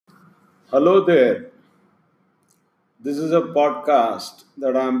Hello there. This is a podcast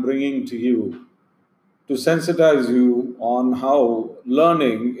that I'm bringing to you to sensitize you on how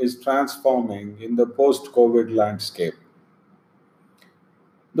learning is transforming in the post COVID landscape.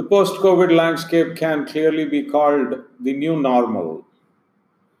 The post COVID landscape can clearly be called the new normal.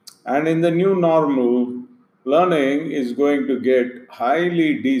 And in the new normal, learning is going to get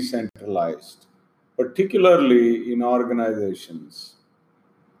highly decentralized, particularly in organizations.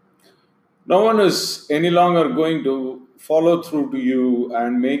 No one is any longer going to follow through to you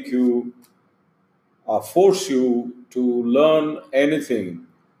and make you force you to learn anything.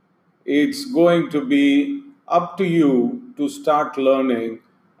 It's going to be up to you to start learning,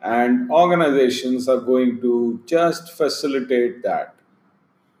 and organizations are going to just facilitate that.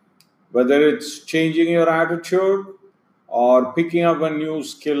 Whether it's changing your attitude, or picking up a new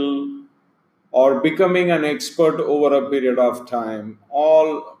skill, or becoming an expert over a period of time,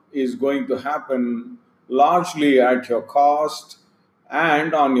 all is going to happen largely at your cost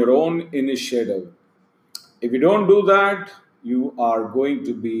and on your own initiative. If you don't do that, you are going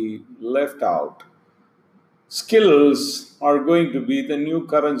to be left out. Skills are going to be the new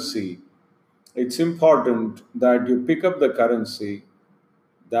currency. It's important that you pick up the currency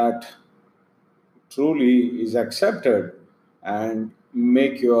that truly is accepted and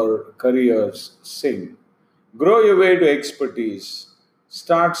make your careers sing. Grow your way to expertise,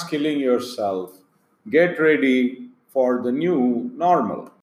 start skilling yourself, get ready for the new normal.